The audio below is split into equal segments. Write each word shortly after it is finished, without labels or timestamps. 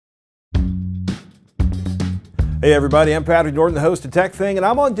Hey everybody, I'm Patrick Norton, the host of Tech Thing, and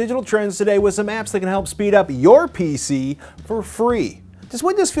I'm on Digital Trends today with some apps that can help speed up your PC for free. Does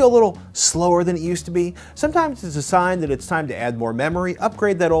Windows feel a little slower than it used to be? Sometimes it's a sign that it's time to add more memory,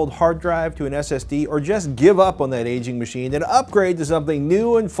 upgrade that old hard drive to an SSD, or just give up on that aging machine and upgrade to something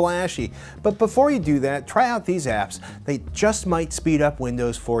new and flashy. But before you do that, try out these apps. They just might speed up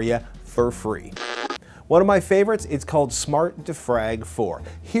Windows for you for free. One of my favorites, it's called Smart Defrag 4.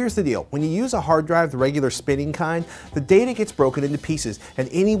 Here's the deal. When you use a hard drive, the regular spinning kind, the data gets broken into pieces, and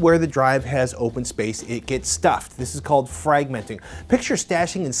anywhere the drive has open space, it gets stuffed. This is called fragmenting. Picture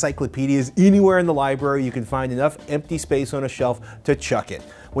stashing encyclopedias anywhere in the library you can find enough empty space on a shelf to chuck it.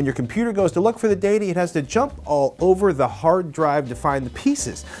 When your computer goes to look for the data, it has to jump all over the hard drive to find the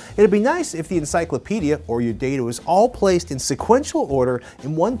pieces. It'd be nice if the encyclopedia or your data was all placed in sequential order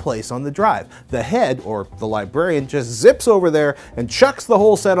in one place on the drive. The head, or the librarian, just zips over there and chucks the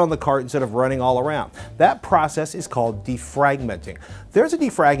whole set on the cart instead of running all around. That process is called defragmenting. There's a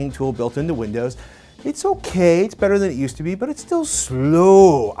defragging tool built into Windows. It's okay, it's better than it used to be, but it's still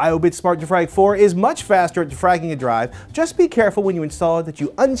slow. iObit Smart Defrag 4 is much faster at defragging a drive. Just be careful when you install it that you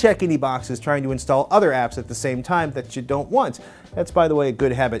uncheck any boxes trying to install other apps at the same time that you don't want. That's, by the way, a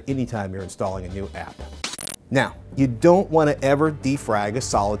good habit anytime you're installing a new app. Now, you don't want to ever defrag a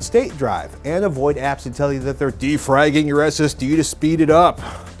solid state drive, and avoid apps that tell you that they're defragging your SSD to speed it up.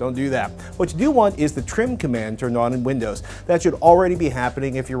 Don't do that. What you do want is the trim command turned on in Windows. That should already be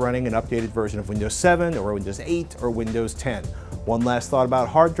happening if you're running an updated version of Windows 7 or Windows 8 or Windows 10. One last thought about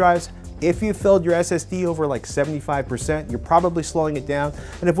hard drives. If you filled your SSD over like 75%, you're probably slowing it down.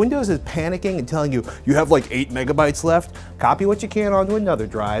 And if Windows is panicking and telling you you have like 8 megabytes left, copy what you can onto another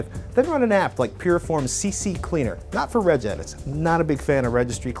drive, then run an app like Puriform's CCleaner. Not for regedits. I'm not a big fan of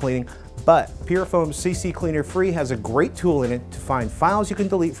registry cleaning, but Puriform's CCleaner Free has a great tool in it to find files you can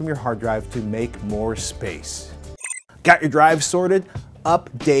delete from your hard drive to make more space. Got your drive sorted?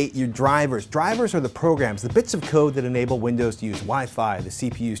 Update your drivers. Drivers are the programs, the bits of code that enable Windows to use Wi-Fi, the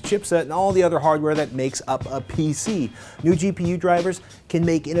CPU's chipset, and all the other hardware that makes up a PC. New GPU drivers can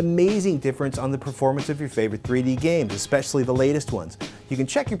make an amazing difference on the performance of your favorite 3D games, especially the latest ones. You can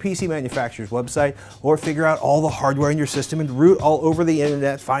check your PC manufacturer's website or figure out all the hardware in your system and root all over the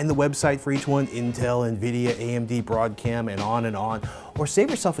internet, find the website for each one, Intel, Nvidia, AMD, Broadcom, and on. Or save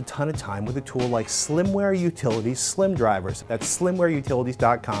yourself a ton of time with a tool like Slimware Utilities Slim Drivers. That's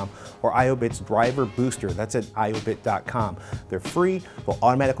slimwareutilities.com, or iObit's Driver Booster. That's at iobit.com. They're free, they'll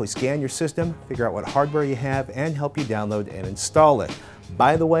automatically scan your system, figure out what hardware you have, and help you download and install it.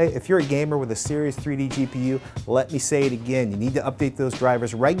 By the way, if you're a gamer with a serious 3D GPU, let me say it again, you need to update those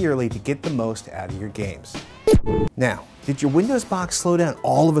drivers regularly to get the most out of your games. Now, did your Windows box slow down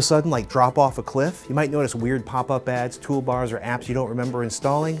all of a sudden, like drop off a cliff? You might notice weird pop-up ads, toolbars, or apps you don't remember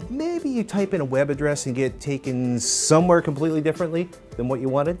installing. Maybe you type in a web address and get taken somewhere completely differently than what you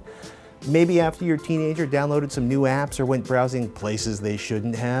wanted. Maybe after your teenager downloaded some new apps or went browsing places they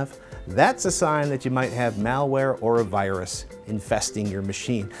shouldn't have. That's a sign that you might have malware or a virus infesting your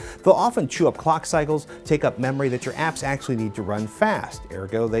machine. They'll often chew up clock cycles, take up memory that your apps actually need to run fast.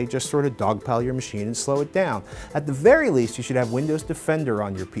 Ergo, they just sort of dogpile your machine and slow it down. At the very least, you should have Windows Defender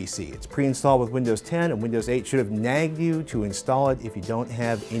on your PC. It's pre-installed with Windows 10, and Windows 8 should have nagged you to install it if you don't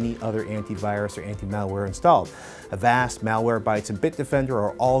have any other antivirus or anti-malware installed. Avast, Malwarebytes, and Bitdefender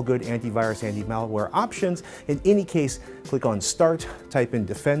are all good antivirus, anti-malware options. In any case, click on Start, type in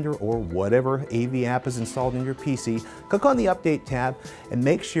Defender or whatever AV app is installed in your PC, click on the Update tab, and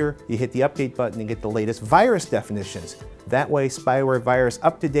make sure you hit the Update button and get the latest virus definitions. That way, spyware virus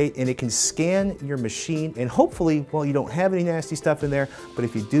up to date, and it can scan your machine, and hopefully, well, you don't have any nasty stuff in there, but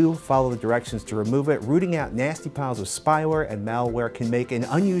if you do, follow the directions to remove it. Rooting out nasty piles of spyware and malware can make an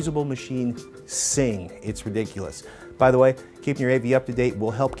unusable machine sing. It's ridiculous. By the way, keeping your AV up to date will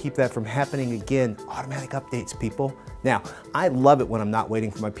help keep that from happening again. Automatic updates, people. Now, I love it when I'm not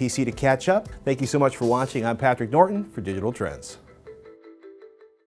waiting for my PC to catch up. Thank you so much for watching. I'm Patrick Norton for Digital Trends.